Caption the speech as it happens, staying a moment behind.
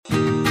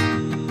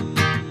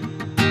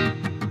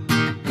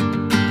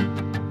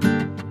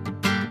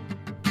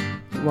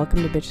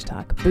Welcome to Bitch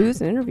Talk, booze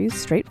and interviews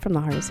straight from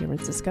the heart of San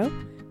Francisco.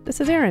 This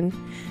is Erin.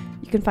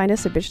 You can find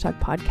us at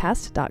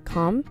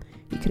bitchtalkpodcast.com.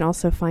 You can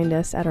also find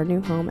us at our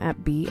new home at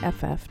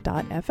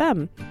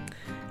bff.fm.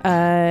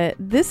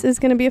 This is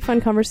going to be a fun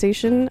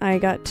conversation. I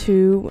got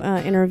to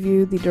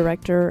interview the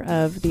director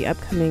of the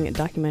upcoming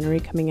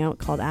documentary coming out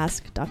called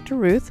Ask Dr.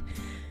 Ruth.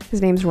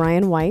 His name's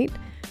Ryan White.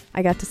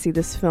 I got to see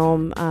this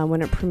film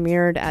when it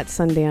premiered at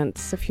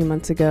Sundance a few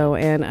months ago,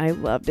 and I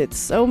loved it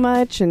so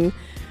much. And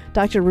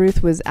Dr.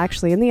 Ruth was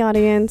actually in the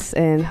audience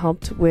and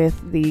helped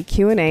with the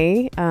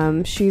Q&A.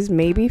 She's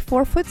maybe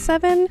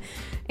 4'7",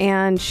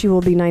 and she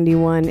will be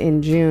 91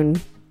 in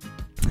June.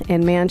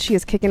 And man, she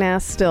is kicking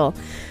ass still.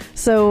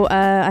 So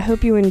I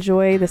hope you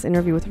enjoy this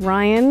interview with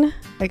Ryan.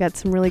 I got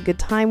some really good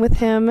time with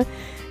him.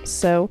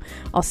 So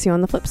I'll see you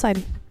on the flip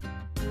side.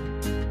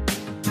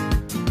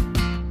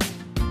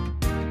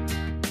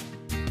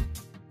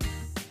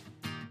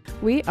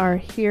 We are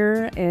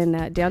here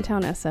in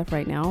downtown SF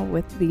right now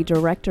with the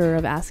director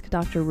of Ask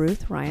Dr.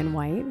 Ruth, Ryan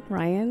White.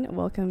 Ryan,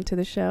 welcome to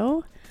the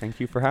show. Thank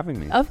you for having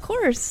me. Of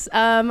course.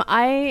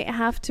 I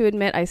have to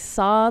admit, I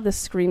saw the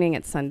screening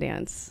at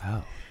Sundance.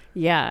 Oh.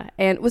 Yeah.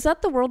 And was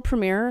that the world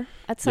premiere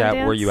at Sundance?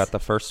 Yeah, were you at the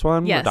first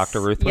one yes. where Dr.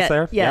 Ruth was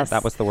there? Yes. Yeah,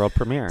 that was the world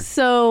premiere.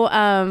 So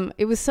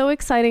it was so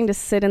exciting to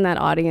sit in that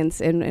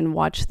audience and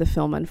watch the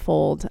film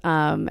unfold.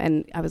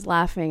 And I was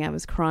laughing, I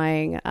was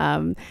crying.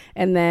 And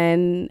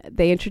then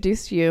they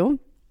introduced you.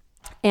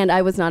 And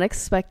I was not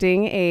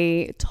expecting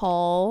a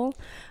tall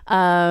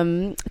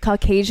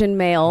Caucasian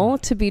male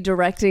to be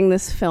directing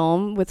this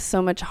film with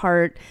so much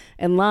heart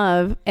and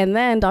love. And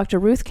then Dr.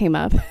 Ruth came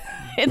up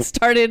and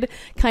started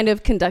kind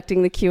of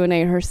conducting the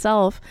Q&A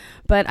herself.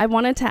 But I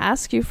wanted to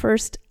ask you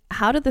first,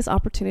 how did this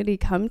opportunity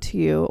come to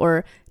you?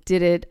 Or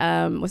did it,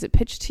 was it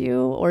pitched to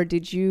you, or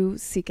did you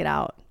seek it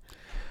out?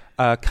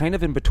 Kind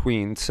of in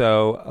between.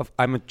 So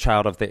I'm a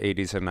child of the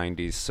 80s and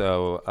 90s.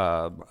 So,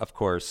 of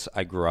course,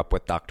 I grew up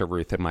with Dr.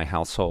 Ruth in my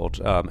household.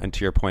 And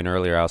to your point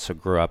earlier, I also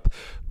grew up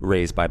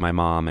raised by my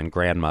mom and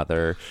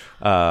grandmother,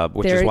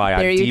 which is why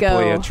I'm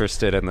deeply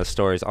interested in the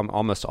stories.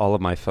 Almost all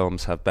of my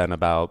films have been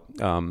about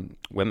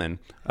women,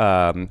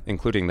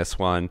 including this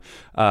one.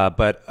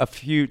 But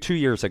 2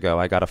 years ago,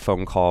 I got a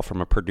phone call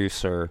from a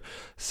producer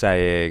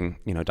saying,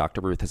 you know,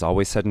 Dr. Ruth has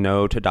always said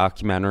no to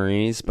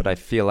documentaries, but I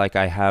feel like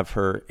I have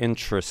her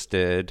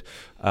interested.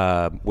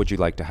 Would you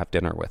like to have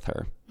dinner with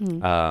her?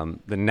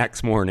 The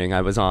next morning,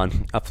 I was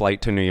on a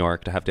flight to New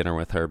York to have dinner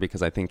with her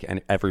because I think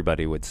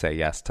everybody would say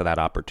yes to that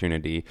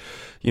opportunity.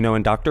 You know,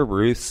 and Dr.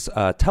 Ruth's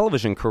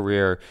television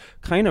career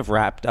kind of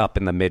wrapped up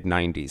in the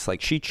mid-90s.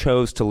 Like, she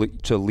chose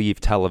to leave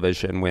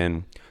television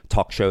when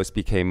talk shows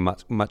became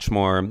much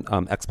more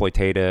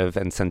exploitative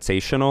and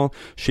sensational.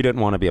 She didn't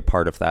want to be a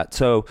part of that.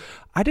 So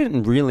I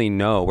didn't really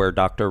know where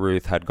Dr.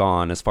 Ruth had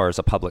gone as far as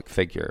a public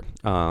figure.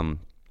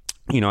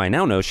 You know, I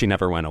now know she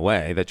never went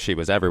away, that she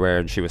was everywhere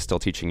and she was still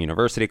teaching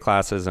university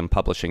classes and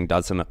publishing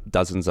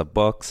dozens of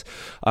books.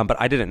 But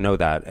I didn't know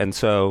that. And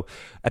so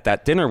at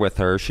that dinner with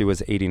her, she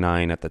was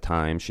 89 at the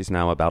time. She's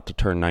now about to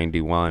turn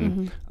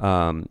 91,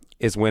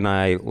 is when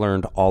I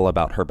learned all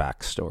about her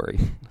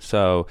backstory.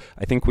 So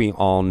I think we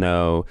all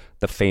know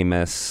the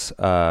famous,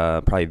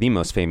 probably the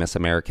most famous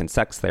American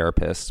sex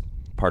therapist,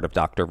 part of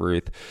Dr.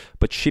 Ruth,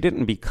 but she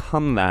didn't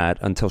become that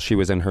until she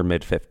was in her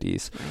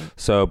mid-50s.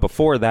 So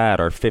before that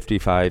are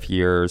 55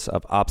 years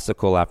of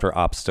obstacle after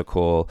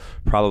obstacle,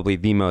 probably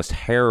the most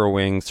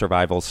harrowing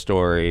survival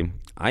story,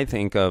 I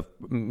think, of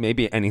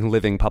maybe any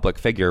living public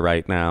figure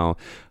right now,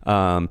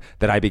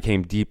 that I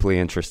became deeply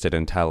interested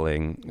in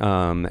telling.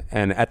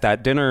 And at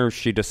that dinner,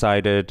 she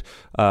decided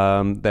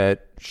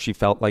that she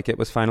felt like it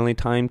was finally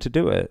time to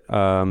do it.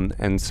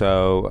 And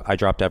so I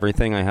dropped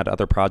everything. I had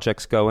other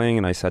projects going,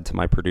 and I said to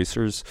my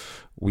producers,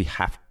 we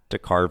have to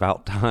carve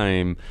out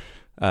time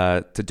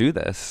to do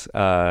this.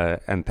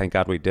 And thank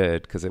God we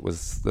did, because it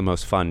was the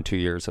most fun 2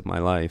 years of my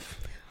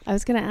life. I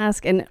was going to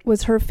ask, and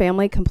was her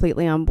family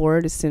completely on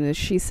board as soon as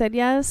she said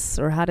yes,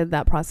 or how did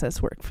that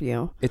process work for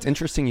you? It's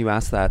interesting you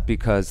asked that,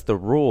 because the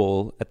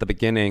rule at the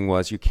beginning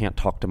was you can't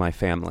talk to my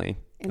family.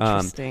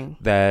 Interesting.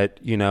 That,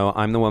 you know,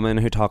 I'm the woman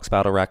who talks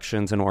about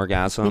erections and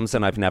orgasms,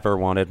 and I've never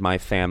wanted my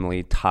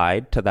family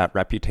tied to that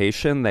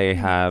reputation. They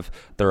have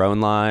their own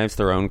lives,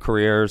 their own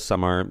careers.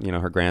 Some are, you know,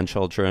 her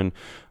grandchildren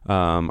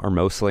are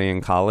mostly in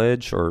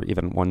college, or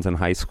even one's in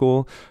high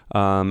school.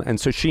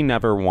 And so she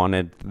never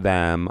wanted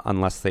them,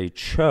 unless they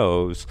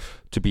chose,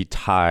 to be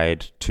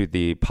tied to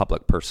the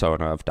public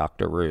persona of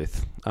Dr.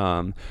 Ruth.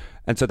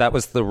 And so that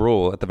was the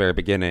rule at the very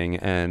beginning.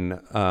 And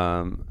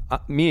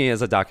me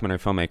as a documentary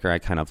filmmaker, I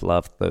kind of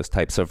love those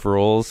types of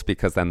rules,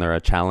 because then they're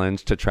a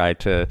challenge to try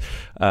to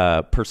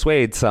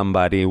persuade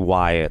somebody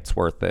why it's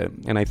worth it.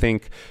 And I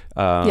think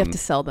you have to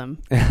sell them.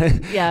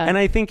 Yeah. And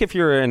I think if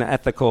you're an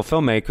ethical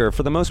filmmaker,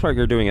 for the most part,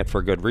 you're doing it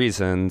for good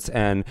reasons.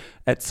 And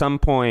at some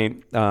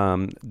point,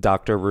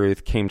 Dr.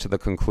 Ruth came to the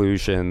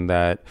conclusion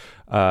that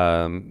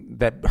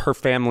that her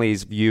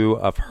family's view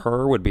of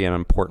her would be an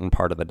important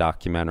part of the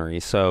documentary.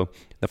 So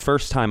The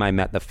first time I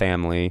met the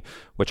family,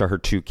 which are her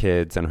 2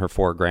 kids and her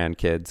 4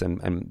 grandkids,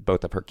 and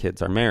both of her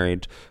kids are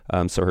married,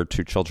 so her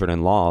 2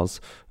 children-in-laws,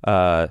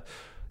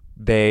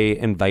 they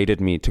invited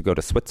me to go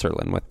to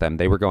Switzerland with them.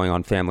 They were going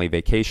on family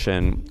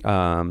vacation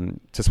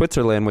to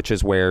Switzerland, which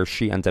is where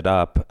she ended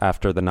up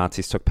after the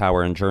Nazis took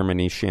power in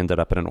Germany. She ended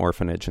up in an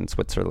orphanage in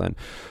Switzerland.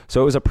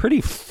 So it was a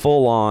pretty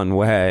full-on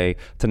way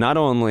to not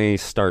only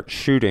start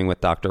shooting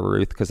with Dr.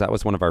 Ruth, because that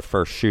was one of our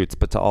first shoots,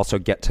 but to also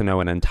get to know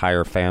an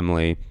entire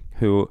family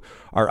who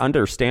are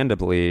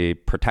understandably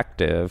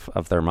protective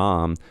of their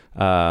mom,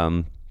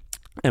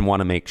 and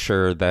want to make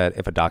sure that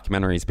if a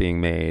documentary is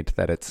being made,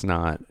 that it's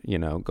not,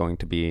 going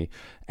to be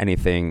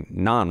anything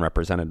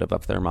non-representative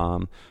of their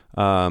mom.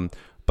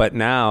 But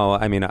now,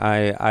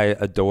 I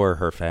adore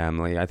her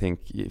family. I think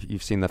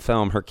you've seen the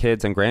film. Her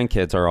kids and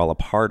grandkids are all a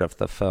part of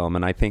the film.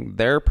 And I think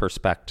their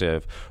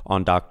perspective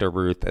on Dr.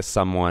 Ruth as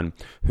someone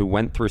who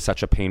went through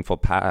such a painful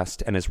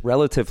past and is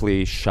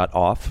relatively shut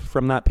off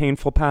from that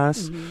painful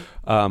past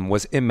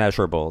was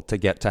immeasurable, to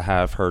get to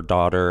have her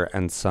daughter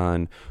and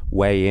son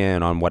weigh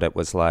in on what it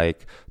was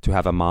like to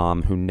have a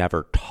mom who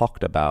never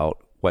talked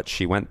about what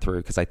she went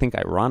through. Because I think,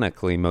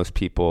 ironically, most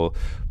people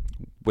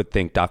would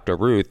think Dr.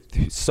 Ruth,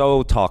 who's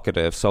so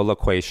talkative, so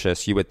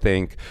loquacious, you would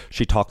think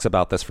she talks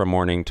about this from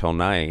morning till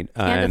night.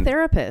 And a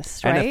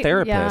therapist, right? And a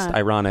therapist,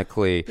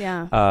 ironically.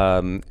 Yeah.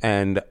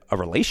 And a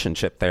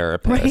relationship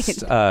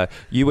therapist. Right.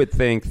 You would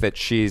think that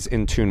she's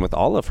in tune with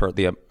all of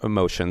the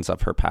emotions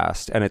of her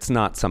past. And it's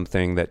not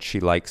something that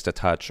she likes to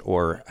touch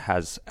or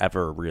has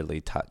ever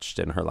really touched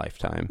in her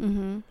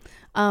lifetime.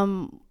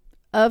 Mm-hmm.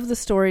 Of the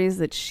stories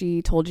that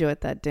she told you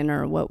at that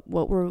dinner, what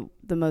were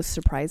the most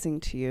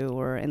surprising to you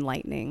or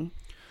enlightening?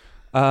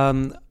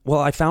 Well,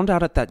 I found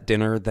out at that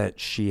dinner that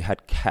she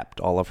had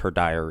kept all of her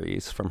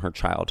diaries from her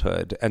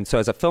childhood. And so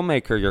as a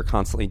filmmaker, you're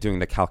constantly doing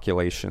the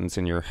calculations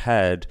in your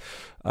head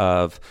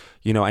of,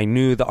 I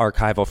knew the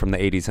archival from the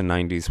 80s and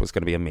 90s was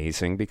going to be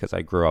amazing because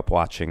I grew up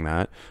watching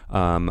that.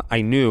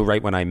 I knew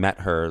right when I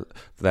met her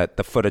that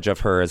the footage of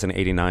her as an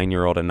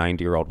 89-year-old and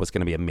 90-year-old was going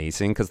to be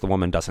amazing because the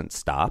woman doesn't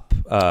stop.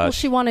 Well,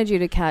 she wanted you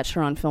to catch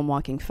her on film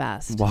walking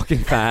fast. Walking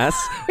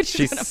fast.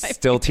 She's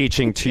still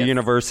teaching 2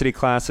 university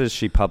classes.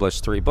 She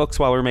published 3 books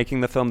while we were making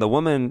the film. The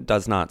woman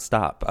does not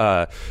stop.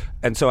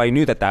 And so I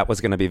knew that was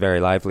going to be very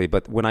lively.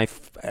 But when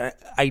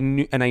I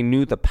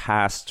knew the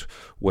past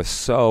was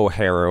so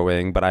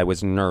harrowing, but I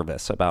was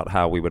nervous about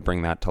how we would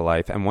bring that to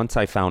life. And once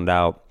I found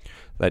out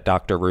that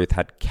Dr. Ruth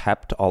had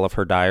kept all of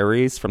her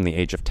diaries from the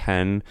age of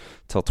 10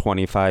 till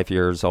 25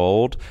 years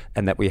old,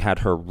 and that we had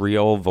her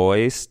real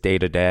voice day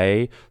to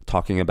day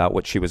talking about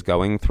what she was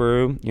going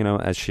through,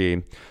 as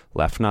she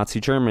left Nazi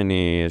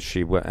Germany, as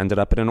she ended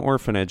up in an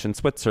orphanage in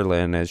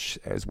Switzerland, as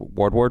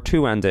World War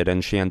II ended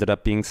and she ended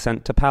up being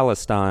sent to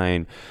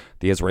Palestine,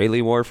 the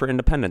Israeli War for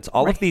Independence,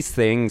 all of these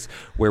things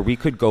where we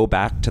could go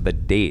back to the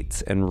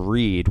dates and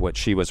read what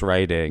she was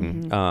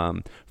writing.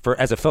 For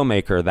as a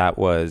filmmaker, that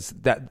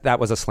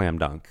was a slam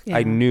dunk. Yeah.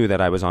 I knew that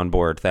I was on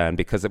board then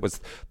because it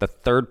was the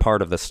third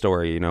part of the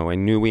story. I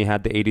knew we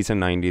had the 80s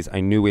and 90s. I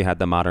knew we had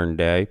the modern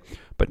day.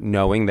 But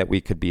knowing that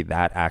we could be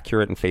that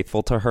accurate and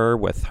faithful to her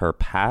with her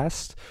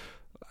past,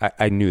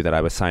 I knew that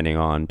I was signing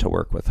on to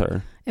work with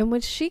her. And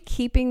was she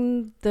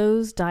keeping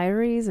those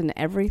diaries and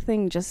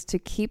everything just to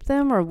keep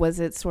them? Or was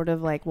it sort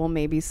of like, well,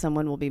 maybe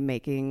someone will be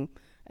making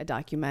a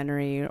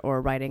documentary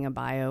or writing a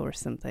bio or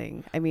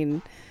something? I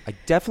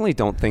definitely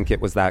don't think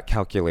it was that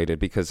calculated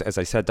because, as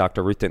I said,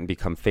 Dr. Ruth didn't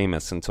become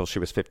famous until she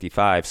was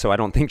 55. So I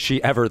don't think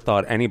she ever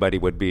thought anybody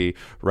would be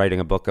writing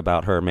a book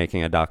about her,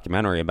 making a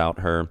documentary about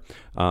her,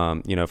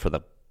 for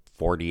the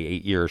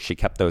 48 years she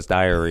kept those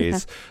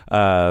diaries.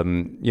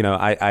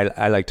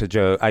 I like to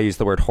joke, I use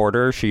the word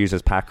hoarder, she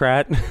uses pack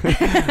rat.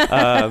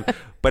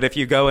 But if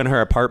you go in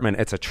her apartment,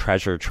 it's a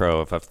treasure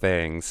trove of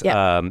things.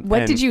 Yeah.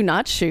 What did you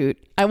not shoot?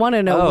 I want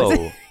to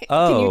know.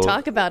 Can you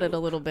talk about it a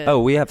little bit?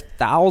 We have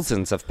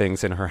thousands of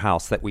things in her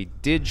house that we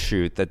did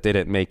shoot that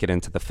didn't make it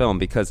into the film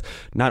because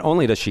not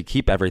only does she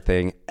keep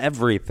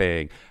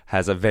everything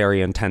has a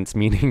very intense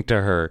meaning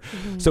to her.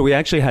 Mm-hmm. So we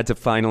actually had to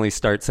finally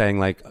start saying,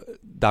 like,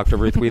 Dr.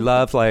 Ruth, we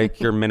love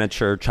your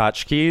miniature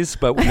tchotchkes,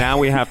 but now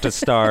we have to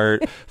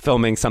start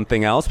filming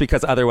something else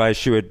because otherwise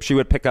she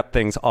would pick up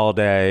things all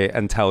day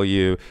and tell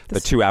you the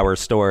 2-hour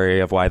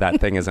story of why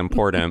that thing is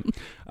important.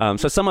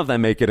 So some of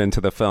them make it into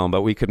the film,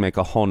 but we could make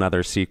a whole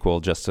nother sequel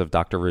just of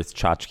Dr. Ruth's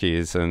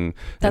tchotchkes and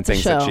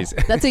things that she's...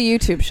 That's a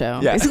YouTube show.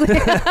 Yeah.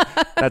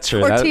 That's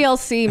true. Or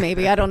TLC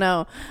maybe, I don't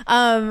know.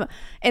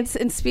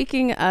 And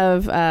speaking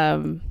of,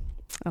 now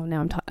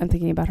I'm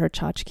thinking about her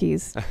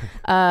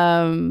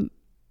tchotchkes.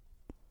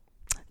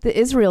 The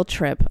Israel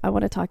trip, I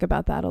want to talk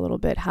about that a little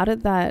bit. How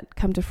did that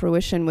come to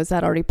fruition? Was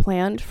that already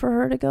planned for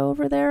her to go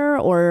over there,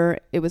 or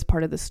it was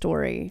part of the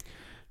story?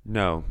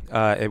 No,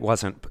 it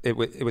wasn't. It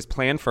was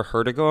planned for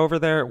her to go over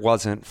there. It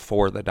wasn't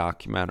for the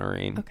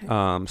documentary.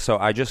 Okay. So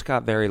I just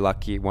got very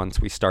lucky once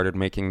we started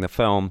making the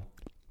film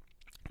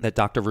that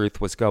Dr.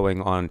 Ruth was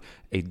going on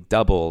a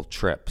double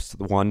trip,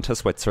 one to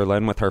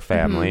Switzerland with her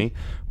family,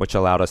 which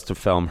allowed us to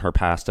film her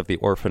past of the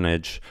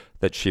orphanage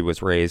that she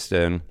was raised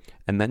in,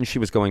 And then she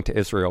was going to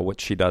Israel,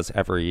 which she does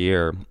every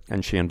year,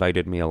 and she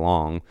invited me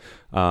along.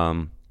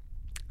 And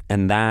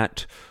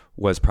that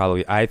was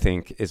probably, I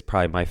think, is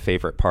probably my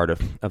favorite part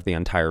of the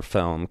entire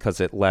film, because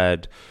it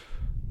led...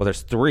 Well,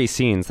 there's 3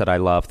 scenes that I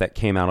love that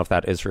came out of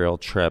that Israel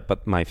trip,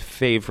 but my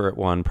favorite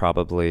one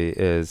probably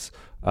is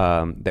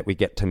that we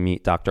get to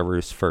meet Dr.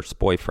 Ruth's first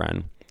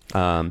boyfriend,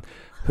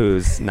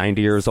 who's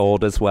 90 years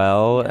old as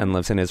well and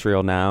lives in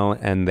Israel now.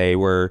 And they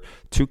were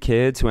 2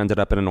 kids who ended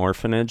up in an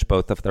orphanage.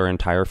 Both of their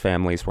entire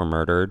families were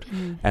murdered,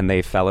 and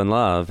they fell in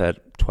love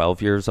at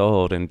 12 years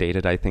old and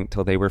dated, I think,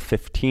 till they were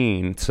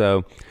 15.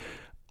 So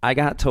I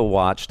got to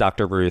watch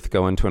Dr. Ruth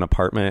go into an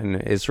apartment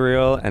in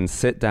Israel and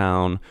sit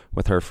down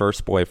with her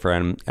first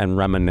boyfriend and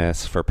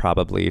reminisce for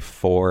probably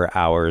 4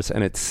 hours.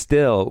 And it's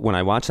still, when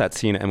I watch that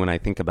scene and when I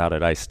think about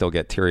it, I still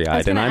get teary-eyed. I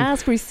was going to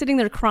ask, were you sitting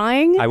there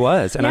crying? I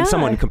was. And I'm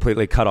someone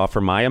completely cut off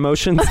from my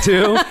emotions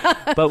too.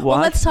 But well,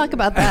 let's talk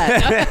about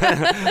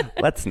that.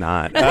 Let's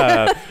not.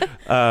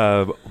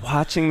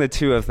 Watching the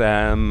 2 of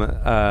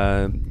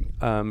them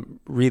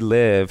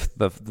relive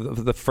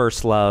the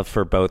first love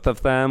for both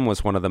of them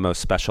was one of the most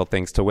special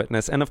things to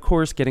witness. And of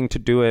course, getting to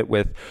do it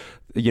with,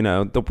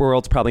 the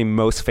world's probably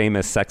most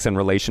famous sex and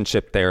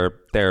relationship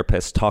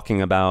therapist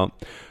talking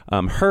about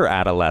her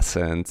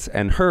adolescence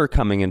and her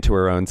coming into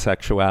her own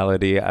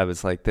sexuality. I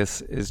was like,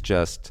 this is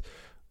just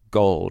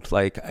gold.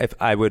 Like, if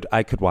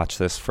I could watch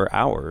this for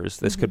hours.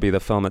 This could be the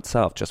film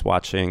itself, just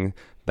watching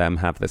them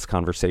have this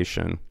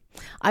conversation.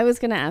 I was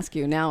going to ask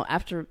you now,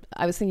 after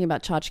I was thinking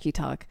about tchotchke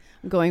talk,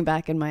 going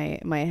back in my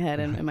head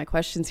and my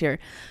questions here.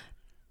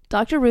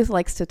 Dr. Ruth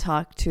likes to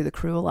talk to the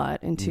crew a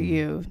lot and to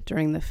you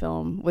during the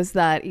film. Was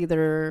that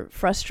either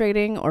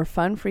frustrating or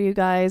fun for you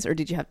guys, or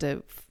did you have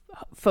to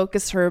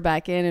focus her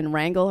back in and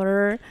wrangle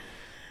her?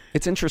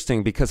 It's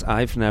interesting because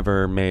I've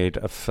never made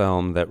a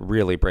film that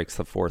really breaks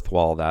the fourth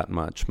wall that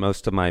much.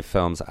 Most of my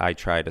films, I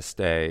try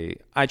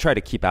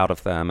to keep out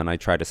of them, and I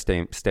try to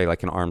stay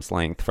like an arm's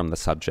length from the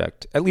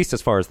subject, at least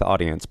as far as the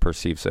audience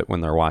perceives it when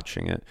they're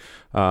watching it.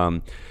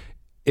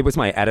 It was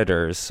my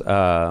editors.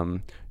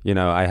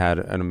 I had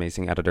an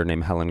amazing editor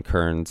named Helen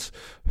Kearns,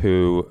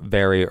 who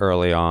very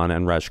early on,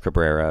 and Rej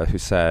Cabrera, who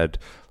said,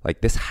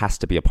 like, this has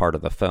to be a part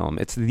of the film.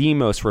 It's the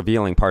most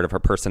revealing part of her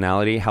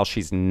personality, how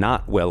she's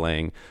not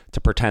willing to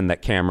pretend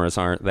that cameras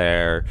aren't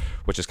there,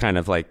 which is kind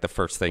of like the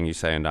first thing you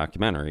say in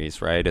documentaries,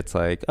 right? It's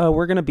like, oh,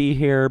 we're going to be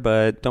here,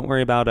 but don't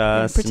worry about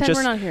us. Pretend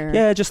we're not here.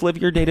 Yeah, just live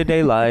your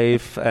day-to-day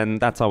life. And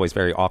that's always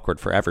very awkward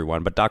for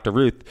everyone. But Dr.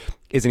 Ruth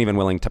isn't even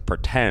willing to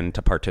pretend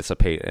to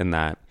participate in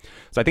that.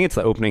 So I think it's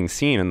the opening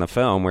scene in the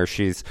film where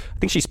I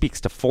think she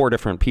speaks to 4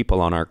 different people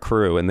on our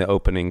crew in the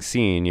opening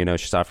scene.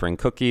 She's offering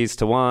cookies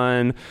to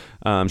one.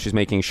 She's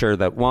making sure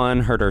that one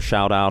heard her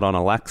shout out on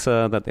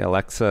Alexa, that the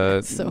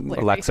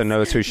Alexa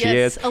knows who she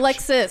is.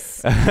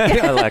 Alexis.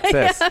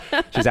 Alexis.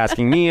 She's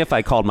asking me if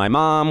I called my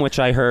mom, which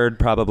I heard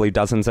probably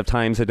dozens of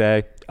times a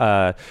day.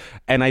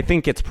 And I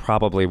think it's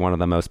probably one of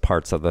the most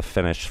parts of the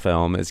finished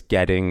film is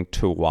getting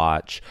to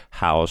watch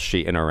how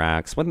she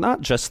interacts with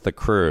not just the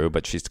crew,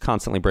 but she's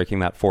constantly breaking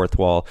that fourth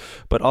wall,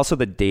 but also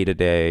the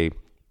day-to-day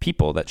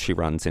people that she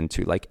runs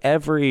into. Like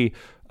every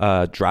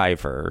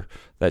driver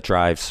that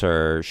drives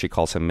her, she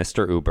calls him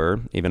Mr.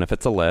 Uber, even if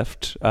it's a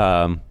Lyft.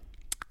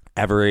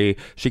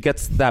 She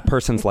gets that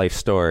person's life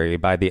story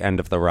by the end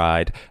of the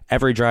ride.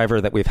 Every driver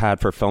that we've had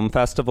for film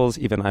festivals,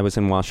 even I was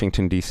in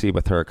Washington, D.C.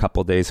 with her a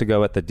couple days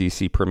ago at the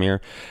D.C.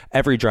 premiere,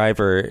 every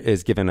driver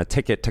is given a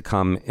ticket to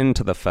come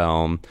into the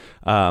film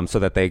so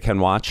that they can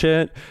watch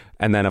it.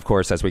 And then, of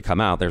course, as we come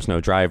out, there's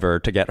no driver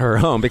to get her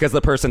home because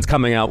the person's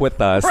coming out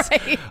with us.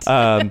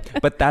 Right.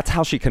 But that's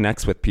how she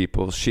connects with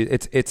people.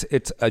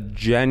 It's a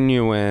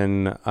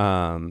genuine,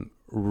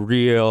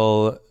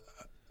 real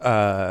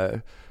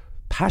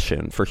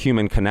passion for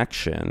human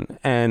connection.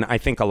 And I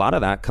think a lot of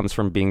that comes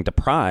from being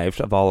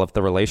deprived of all of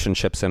the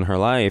relationships in her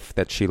life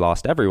that she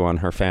lost everyone,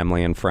 her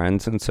family and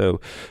friends. And so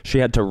she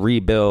had to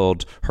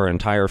rebuild her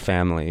entire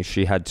family.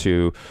 She had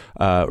to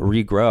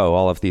regrow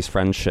all of these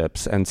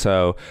friendships. And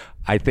so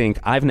I think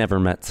I've never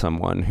met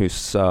someone who's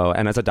so,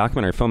 and as a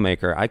documentary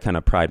filmmaker, I kind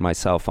of pride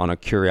myself on a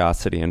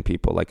curiosity in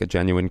people, like a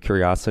genuine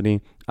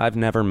curiosity. I've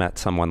never met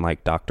someone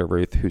like Dr.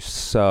 Ruth who's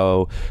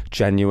so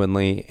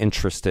genuinely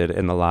interested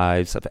in the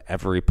lives of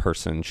every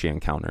person she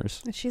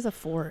encounters. She's a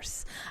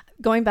force.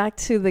 Going back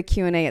to the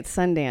Q&A at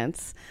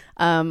Sundance,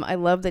 I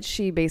love that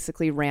she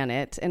basically ran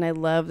it, and I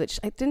love that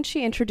didn't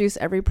she introduce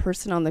every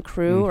person on the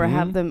crew or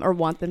have them or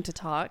want them to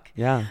talk?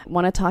 Yeah.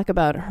 Want to talk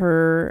about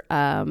her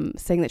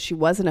saying that she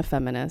wasn't a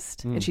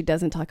feminist and she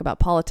doesn't talk about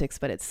politics,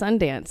 but at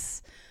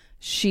Sundance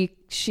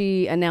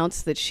she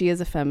announced that she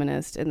is a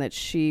feminist and that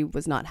she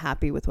was not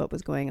happy with what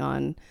was going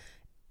on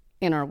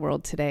in our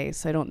world today.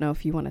 So I don't know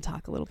if you want to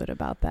talk a little bit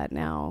about that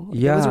now.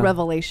 Yeah. It was a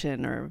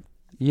revelation or...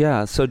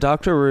 Yeah, so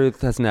Dr. Ruth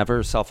has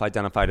never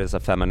self-identified as a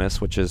feminist,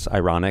 which is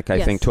ironic,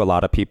 I think, to a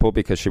lot of people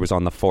because she was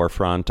on the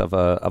forefront of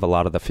a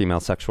lot of the female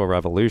sexual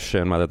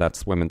revolution, whether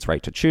that's women's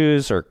right to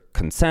choose or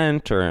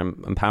consent or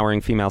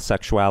empowering female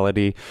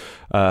sexuality.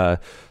 So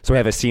we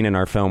have a scene in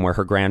our film where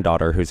her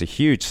granddaughter, who's a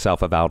huge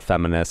self-avowed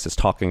feminist, is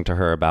talking to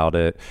her about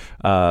it.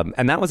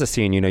 And that was a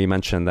scene, you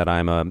mentioned that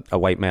I'm a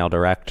white male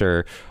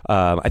director.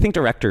 I think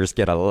directors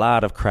get a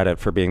lot of credit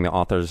for being the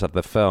authors of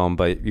the film,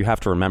 but you have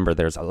to remember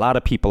there's a lot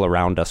of people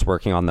around us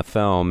working on the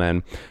film.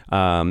 And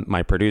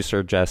my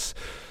producer, Jess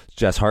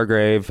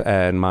Hargrave,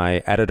 and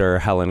my editor,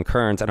 Helen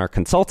Kearns, and our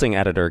consulting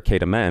editor,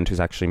 Kate Amend, who's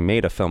actually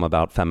made a film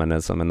about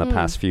feminism in the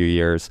past few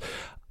years.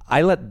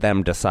 I let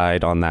them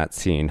decide on that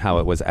scene, how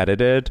it was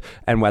edited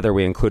and whether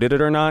we included it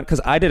or not. Because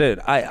I did it,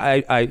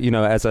 I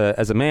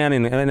as a man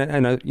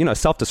and a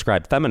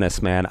self-described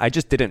feminist man, I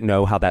just didn't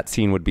know how that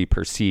scene would be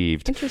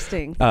perceived.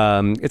 Interesting.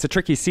 It's a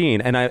tricky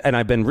scene, and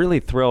I've been really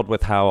thrilled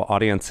with how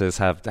audiences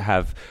have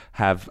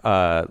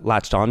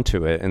latched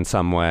onto it in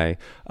some way.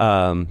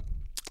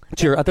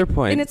 To your other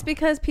point, and it's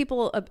because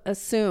people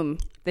assume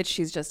that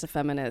she's just a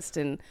feminist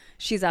and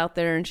she's out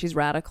there and she's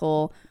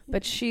radical,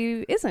 but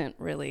she isn't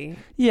really.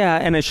 Yeah,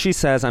 and as she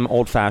says, I'm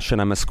old-fashioned,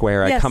 I'm a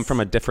square, yes. I come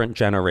from a different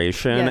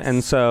generation. Yes.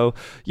 And so,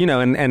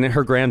 and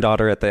her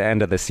granddaughter at the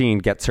end of the scene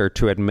gets her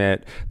to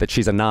admit that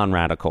she's a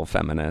non-radical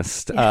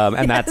feminist.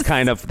 And yes.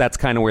 that's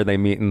kind of where they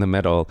meet in the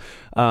middle.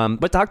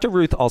 But Dr.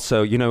 Ruth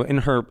also, in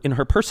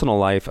her personal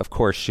life, of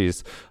course,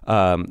 she's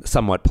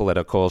somewhat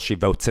political. She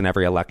votes in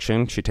every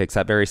election. She takes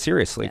that very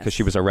seriously because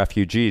she was a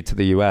refugee to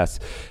the U.S.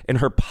 In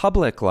her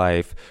public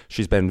life,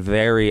 she's been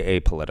very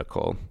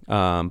apolitical.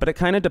 But it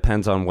kind of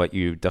depends on what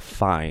you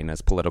define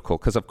as political,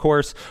 because of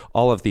course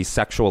all of these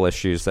sexual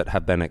issues that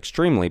have been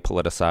extremely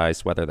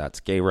politicized, whether that's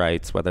gay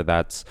rights, whether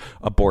that's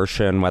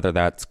abortion, whether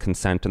that's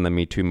consent in the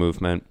Me Too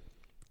movement,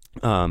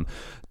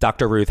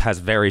 Dr. Ruth has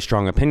very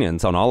strong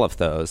opinions on all of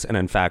those. And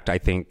in fact, I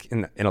think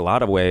in a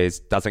lot of ways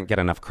doesn't get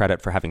enough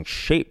credit for having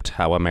shaped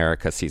how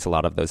America sees a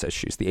lot of those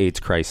issues. The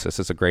AIDS crisis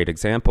is a great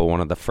example.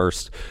 One of the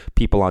first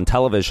people on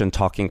television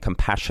talking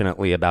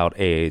compassionately about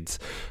AIDS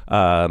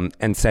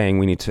and saying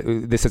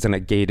this isn't a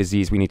gay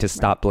disease. We need to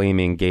stop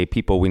blaming gay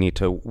people. We need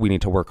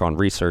to work on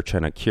research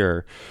and a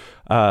cure.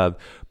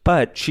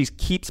 But she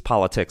keeps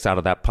politics out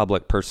of that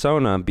public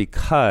persona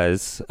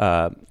because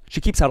she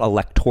keeps out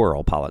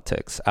electoral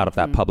politics out of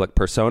that public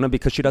persona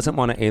because she doesn't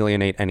want to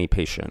alienate any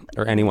patient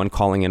or anyone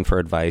calling in for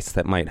advice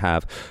that might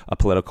have a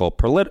political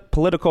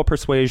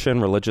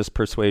persuasion, religious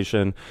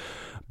persuasion.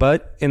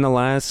 But in the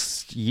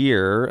last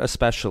year,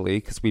 especially,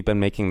 because we've been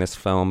making this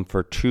film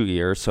for 2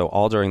 years, so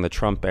all during the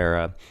Trump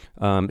era,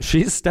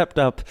 she's stepped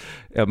up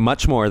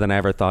much more than I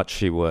ever thought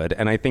she would.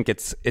 And I think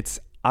it's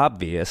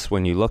obvious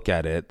when you look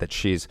at it that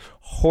she's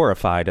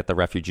horrified at the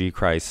refugee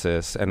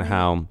crisis and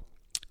how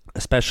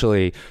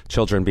especially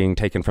children being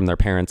taken from their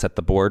parents at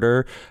the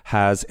border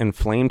has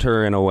inflamed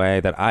her in a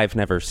way that I've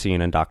never seen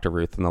in Dr.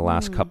 Ruth in the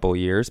last couple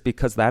years,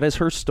 because that is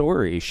her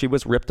story. She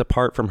was ripped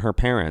apart from her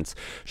parents.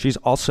 She's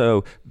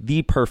also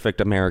the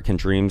perfect American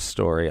dream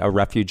story, a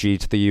refugee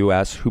to the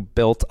U.S. who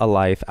built a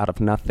life out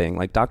of nothing.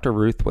 Like Dr.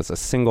 Ruth was a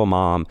single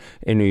mom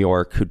in New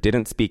York who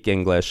didn't speak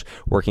English,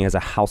 working as a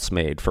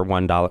housemaid for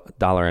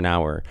 $1 an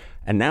hour.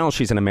 And now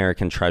she's an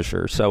American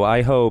treasure. So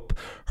I hope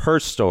her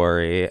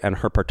story and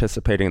her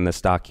participating in this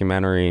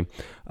documentary,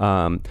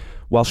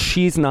 while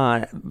she's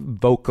not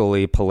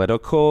vocally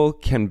political,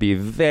 can be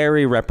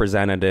very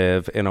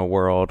representative in a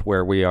world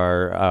where we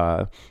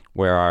are,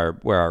 where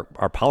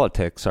our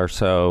politics are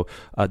so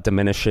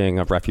diminishing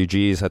of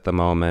refugees at the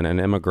moment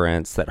and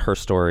immigrants, that her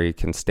story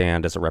can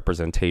stand as a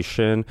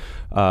representation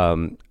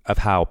of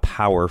how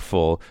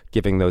powerful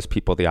giving those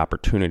people the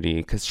opportunity,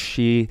 because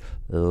she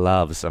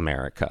loves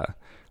America.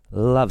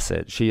 Loves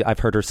it. I've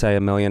heard her say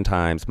 1 million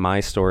times, my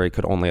story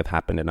could only have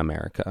happened in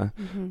America.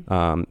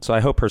 So I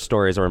hope her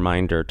story is a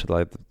reminder to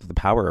the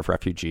power of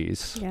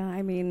refugees. Yeah,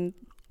 I mean,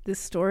 this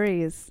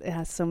story it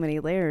has so many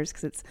layers,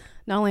 because it's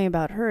not only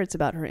about her, it's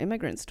about her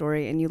immigrant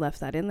story. And you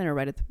left that in there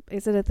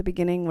is it at the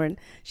beginning when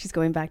she's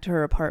going back to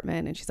her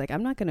apartment and she's like,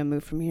 I'm not going to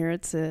move from here.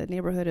 It's a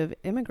neighborhood of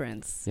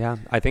immigrants. Yeah.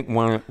 I think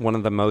one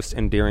of the most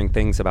endearing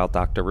things about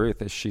Dr.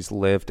 Ruth is she's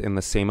lived in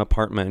the same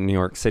apartment in New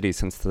York City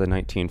since the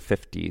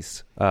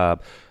 1950s.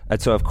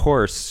 And so, of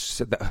course,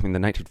 the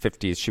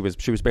 1950s,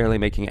 she was barely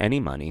making any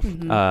money.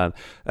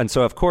 And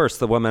so, of course,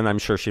 the woman, I'm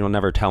sure she'll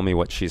never tell me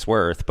what she's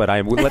worth, but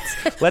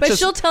but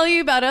she'll tell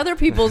you about other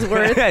people's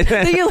worth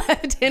that you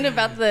left in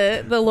about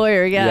the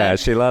lawyer. Yeah,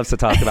 she loves to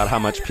talk about how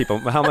much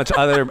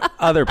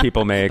other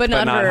people make, but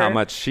not how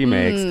much she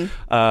makes.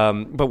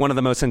 But one of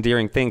the most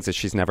endearing things is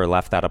she's never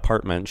left that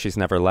apartment. She's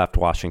never left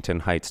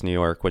Washington Heights, New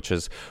York, which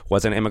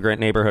was an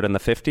immigrant neighborhood in the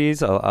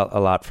 50s, a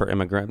lot for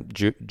immigrant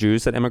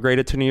Jews that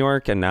immigrated to New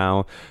York, and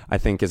now I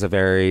think is a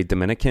very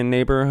Dominican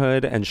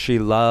neighborhood. And she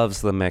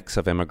loves the mix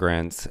of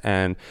immigrants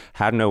and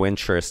had no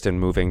interest in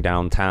moving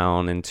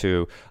downtown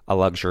into a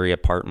luxury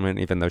apartment,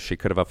 even though she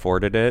could have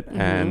afforded it,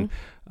 and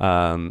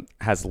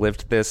has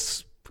lived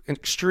this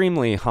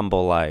extremely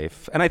humble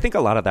life. And I think a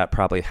lot of that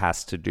probably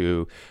has to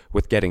do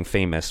with getting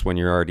famous when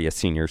you're already a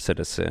senior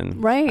citizen.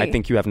 Right. I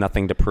think you have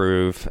nothing to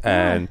prove,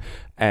 and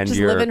just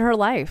you're living her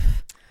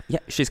life. Yeah,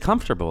 she's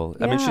comfortable.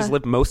 Yeah. I mean, she's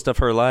lived most of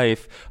her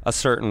life a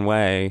certain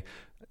way.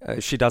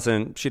 she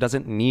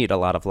doesn't need a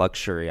lot of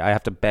luxury. I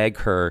have to beg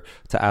her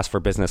to ask for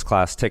business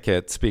class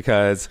tickets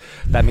because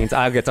that means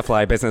I get to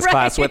fly business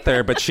class with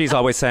her. But she's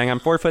always saying, I'm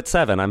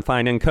 4'7", I'm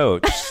fine in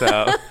coach.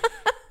 So.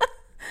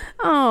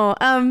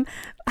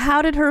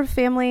 How did her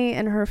family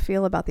and her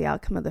feel about the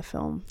outcome of the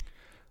film?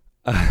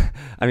 I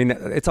mean,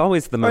 it's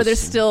always the most... Or they're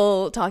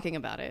still talking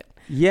about it.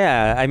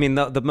 Yeah, I mean,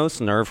 the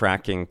most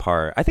nerve-wracking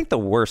part, I think the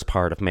worst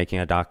part of making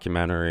a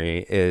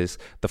documentary is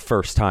the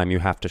first time you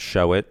have to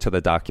show it to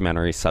the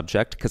documentary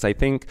subject, because I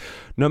think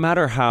no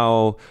matter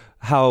how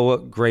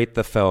great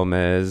the film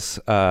is,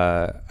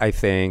 I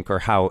think, or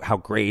how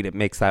great it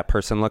makes that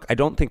person look, I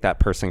don't think that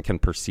person can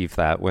perceive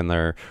that when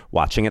they're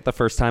watching it the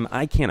first time.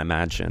 I can't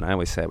imagine. I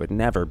always say I would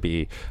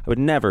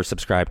never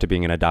subscribe to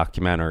being in a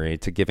documentary,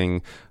 to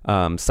giving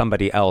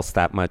somebody else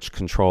that much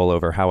control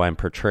over how I'm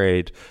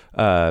portrayed.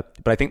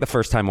 But I think the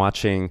first time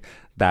watching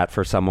that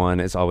for someone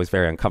is always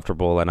very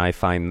uncomfortable. And I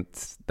find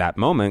that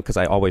moment, because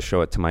I always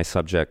show it to my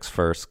subjects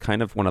first,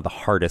 kind of one of the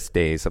hardest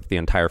days of the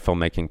entire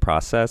filmmaking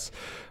process.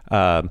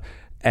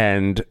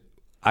 And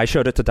I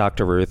showed it to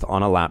Dr. Ruth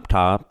on a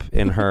laptop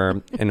in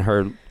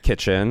her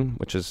kitchen,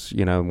 which is,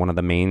 one of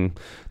the main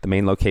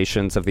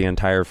locations of the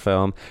entire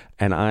film.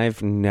 And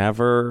I've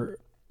never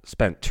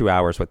spent 2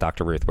 hours with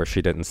Dr. Ruth where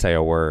she didn't say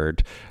a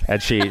word.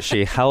 And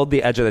she held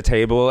the edge of the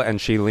table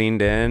and she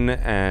leaned in,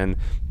 and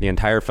the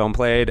entire film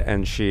played,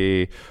 and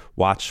she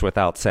watched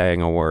without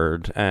saying a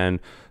word. And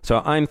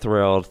so I'm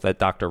thrilled that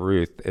Dr.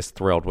 Ruth is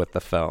thrilled with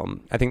the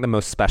film. I think the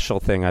most special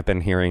thing I've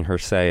been hearing her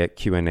say at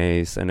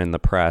Q&As and in the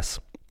press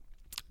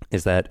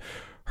is that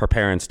her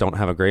parents don't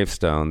have a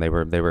gravestone. They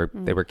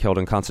were killed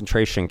in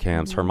concentration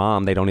camps. Her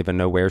mom, they don't even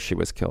know where she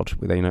was killed.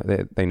 They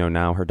know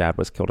now her dad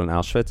was killed in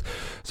Auschwitz.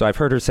 So I've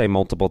heard her say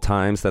multiple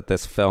times that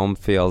this film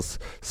feels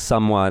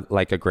somewhat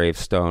like a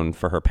gravestone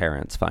for her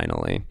parents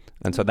finally.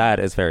 And so that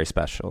is very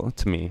special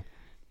to me.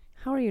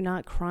 How are you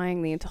not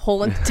crying the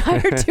whole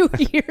entire 2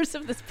 years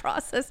of this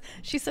process?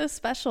 She's so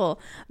special.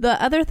 The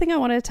other thing I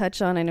want to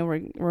touch on, I know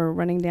we're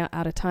running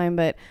out of time,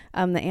 but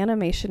the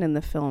animation in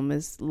the film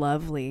is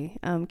lovely.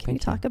 Can you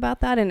talk about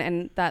that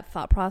and that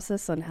thought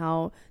process on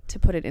how to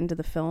put it into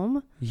the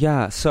film?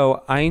 Yeah,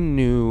 so I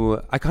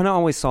kind of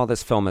always saw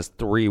this film as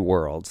three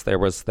worlds. There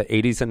was the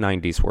 80s and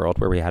 90s world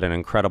where we had an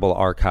incredible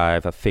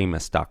archive of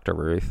famous Dr.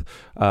 Ruth.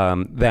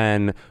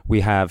 Then we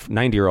have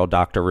 90-year-old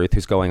Dr. Ruth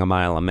who's going a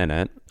mile a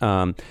minute.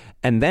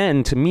 And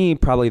then, to me,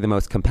 probably the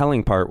most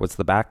compelling part was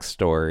the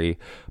backstory.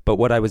 But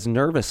what I was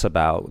nervous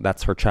about,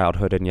 that's her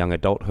childhood and young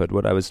adulthood,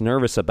 what I was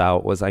nervous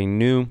about was I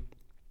knew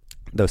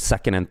those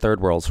second and third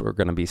worlds were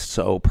going to be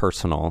so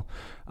personal.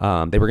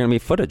 They were going to be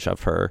footage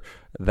of her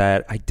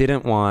that I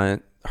didn't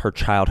want her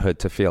childhood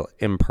to feel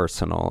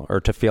impersonal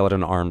or to feel at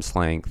an arm's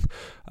length.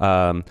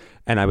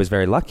 And I was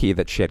very lucky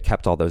that she had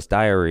kept all those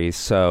diaries.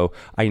 So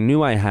I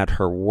knew I had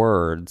her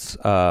words,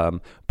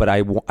 but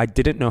I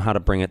didn't know how to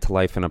bring it to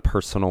life in a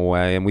personal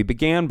way. And we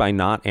began by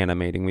not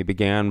animating. We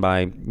began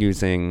by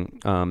using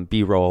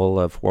B-roll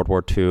of World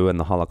War II and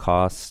the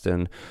Holocaust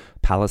and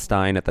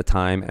Palestine at the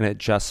time. And it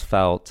just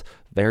felt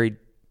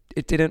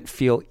it didn't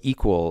feel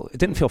equal. It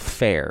didn't feel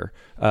fair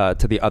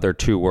to the other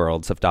two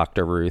worlds of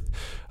Dr. Ruth.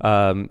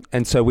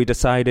 And so we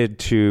decided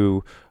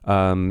to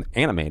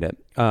animate it.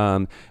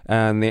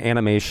 And the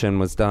animation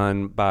was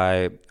done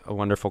by a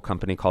wonderful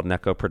company called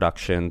Neko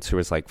Productions, who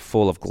is like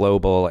full of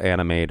global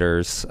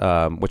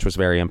animators, which was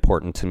very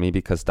important to me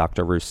because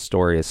Dr. Ruth's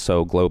story is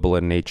so global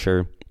in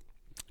nature.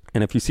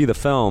 And if you see the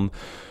film,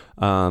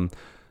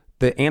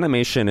 the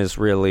animation is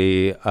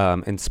really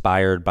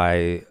inspired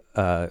by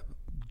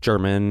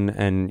German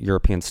and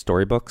European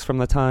storybooks from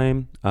the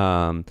time.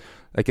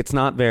 Like it's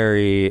not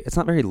very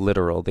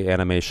literal, the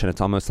animation.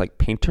 It's almost like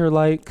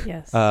painter-like.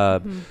 Yes.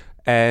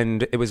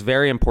 And it was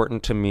very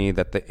important to me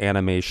that the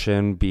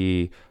animation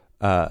be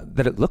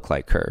that it looked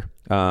like her.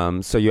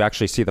 So you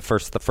actually see the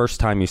first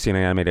time you see an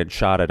animated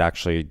shot, it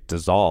actually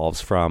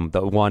dissolves from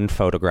the one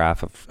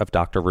photograph of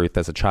Dr. Ruth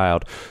as a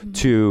child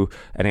to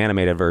an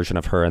animated version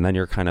of her, and then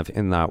you're kind of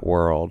in that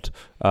world.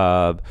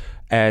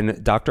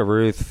 And Dr.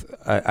 Ruth,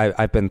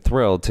 I've been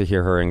thrilled to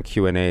hear her in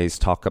Q&As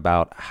talk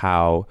about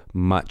how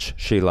much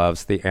she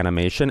loves the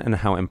animation and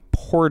how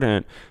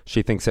important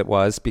she thinks it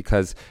was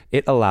because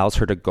it allows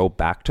her to go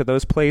back to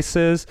those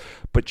places,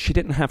 but she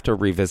didn't have to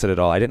revisit it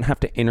all. I didn't have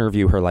to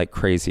interview her like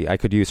crazy. I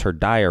could use her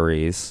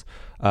diaries,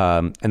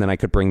 and then I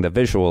could bring the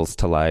visuals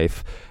to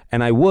life.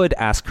 And I would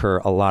ask her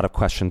a lot of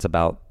questions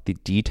about the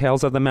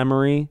details of the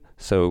memory.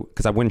 So,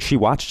 because when she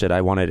watched it,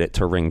 I wanted it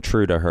to ring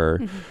true to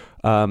her.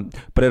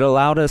 But it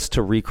allowed us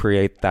to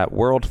recreate that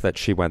world that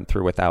she went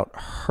through without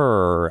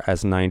her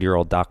as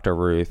 90-year-old Dr.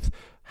 Ruth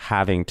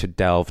having to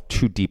delve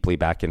too deeply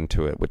back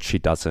into it, which she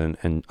doesn't,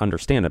 and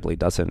understandably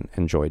doesn't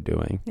enjoy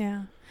doing.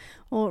 Yeah.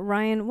 Well,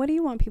 Ryan, what do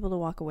you want people to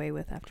walk away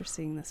with after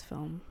seeing this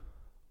film?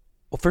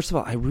 Well, first of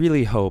all, I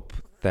really hope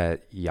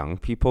that young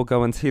people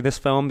go and see this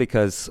film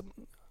because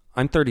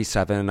I'm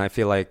 37. I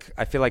feel like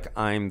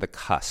I'm the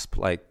cusp.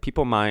 Like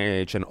people my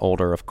age and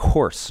older, of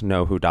course,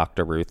 know who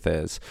Dr. Ruth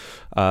is,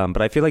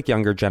 but I feel like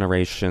younger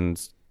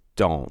generations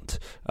don't.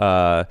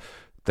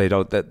 They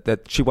don't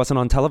that she wasn't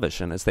on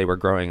television as they were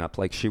growing up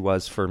like she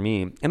was for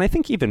me. And I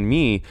think even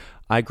me,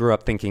 I grew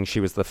up thinking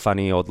she was the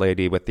funny old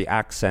lady with the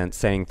accent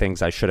saying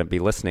things I shouldn't be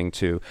listening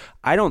to.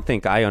 I don't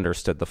think I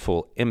understood the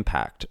full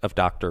impact of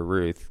Dr.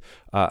 Ruth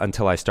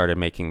until I started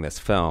making this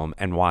film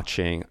and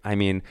watching. I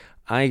mean,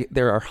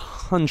 there are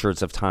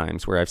hundreds of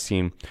times where I've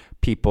seen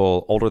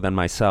people older than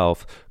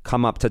myself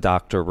come up to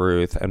Dr.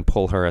 Ruth and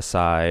pull her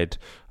aside.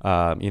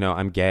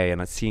 I'm gay,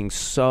 and I'm seeing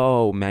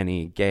so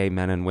many gay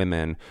men and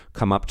women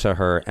come up to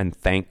her and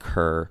thank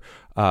her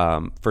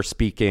for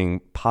speaking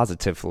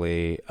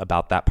positively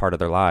about that part of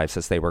their lives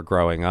as they were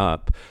growing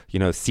up,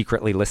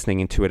 secretly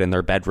listening into it in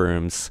their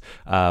bedrooms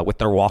with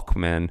their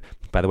Walkman.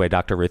 By the way,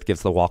 Dr. Ruth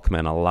gives the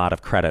Walkman a lot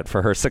of credit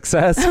for her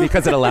success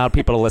because it allowed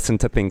people to listen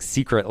to things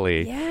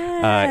secretly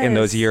in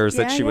those years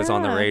that she was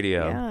on the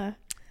radio. Yeah.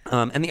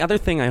 And the other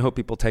thing I hope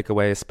people take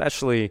away,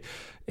 especially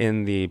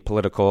in the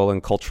political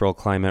and cultural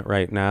climate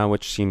right now,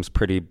 which seems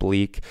pretty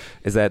bleak,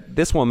 is that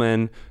this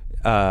woman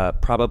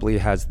probably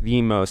has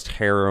the most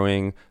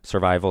harrowing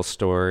survival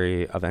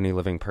story of any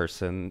living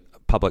person,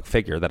 public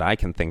figure that I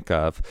can think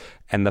of.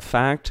 And the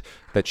fact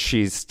that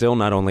she's still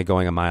not only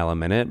going a mile a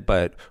minute,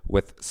 but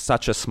with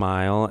such a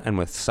smile and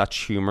with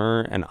such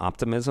humor and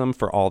optimism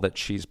for all that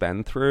she's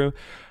been through,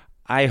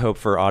 I hope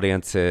for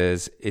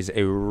audiences is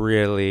a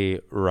really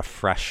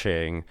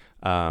refreshing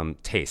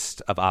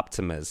taste of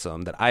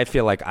optimism that I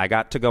feel like I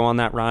got to go on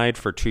that ride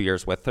for 2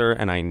 years with her,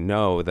 and I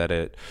know that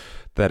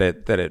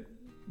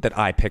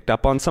I picked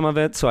up on some of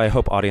it. So I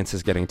hope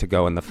audiences getting to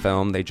go in the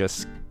film, they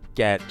just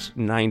get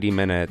 90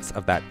 minutes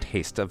of that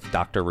taste of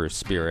Dr. Ruth's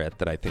spirit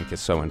that I think is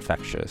so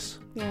infectious.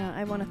 Yeah,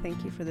 I want to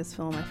thank you for this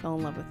film. I fell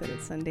in love with it at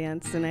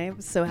Sundance, and I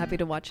was so happy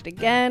to watch it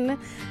again.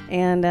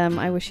 And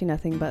I wish you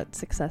nothing but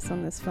success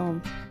on this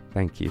film.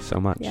 Thank you so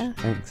much. Yeah.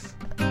 Thanks.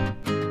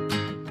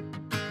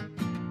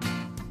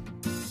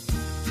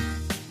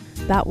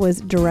 That was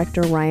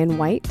director Ryan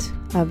White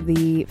of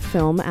the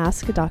film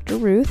Ask Dr.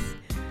 Ruth.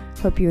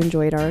 Hope you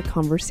enjoyed our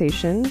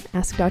conversation.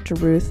 Ask Dr.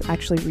 Ruth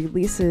actually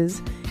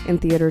releases in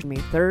theaters May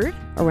 3rd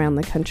around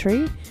the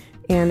country,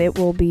 and it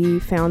will be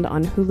found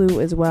on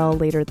Hulu as well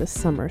later this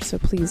summer. So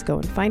please go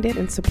and find it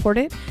and support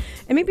it,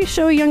 and maybe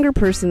show a younger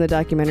person the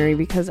documentary,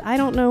 because I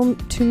don't know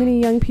too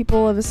many young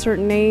people of a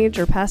certain age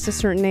or past a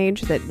certain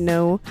age that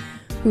know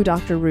who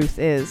Dr. Ruth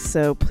is.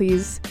 So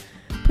please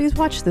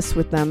watch this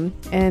with them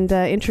and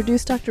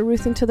introduce Dr.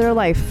 Ruth into their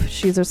life.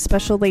 She's a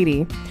special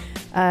lady.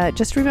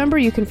 Just remember,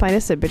 you can find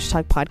us at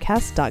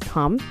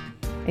bitchtalkpodcast.com,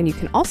 and you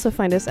can also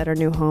find us at our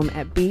new home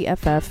at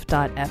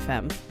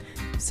bff.fm.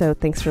 So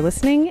thanks for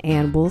listening,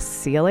 and we'll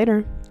see you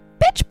later.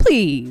 Bitch,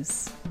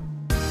 please!